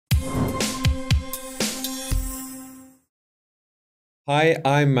Hi,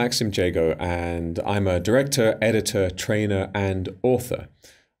 I'm Maxim Jago, and I'm a director, editor, trainer, and author.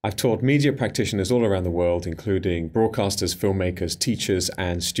 I've taught media practitioners all around the world, including broadcasters, filmmakers, teachers,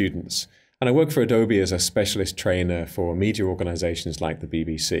 and students. And I work for Adobe as a specialist trainer for media organizations like the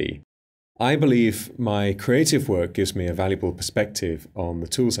BBC. I believe my creative work gives me a valuable perspective on the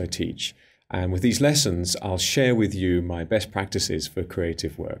tools I teach. And with these lessons, I'll share with you my best practices for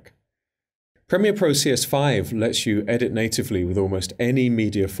creative work. Premiere Pro CS5 lets you edit natively with almost any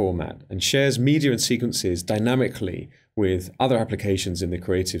media format and shares media and sequences dynamically with other applications in the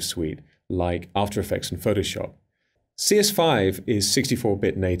Creative Suite like After Effects and Photoshop. CS5 is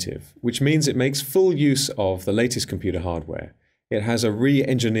 64-bit native, which means it makes full use of the latest computer hardware. It has a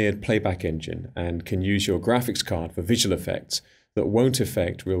re-engineered playback engine and can use your graphics card for visual effects that won't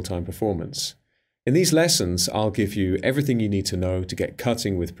affect real-time performance. In these lessons, I'll give you everything you need to know to get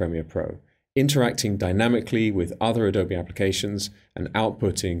cutting with Premiere Pro, interacting dynamically with other Adobe applications, and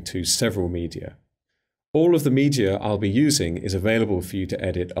outputting to several media. All of the media I'll be using is available for you to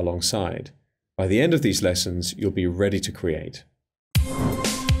edit alongside. By the end of these lessons, you'll be ready to create.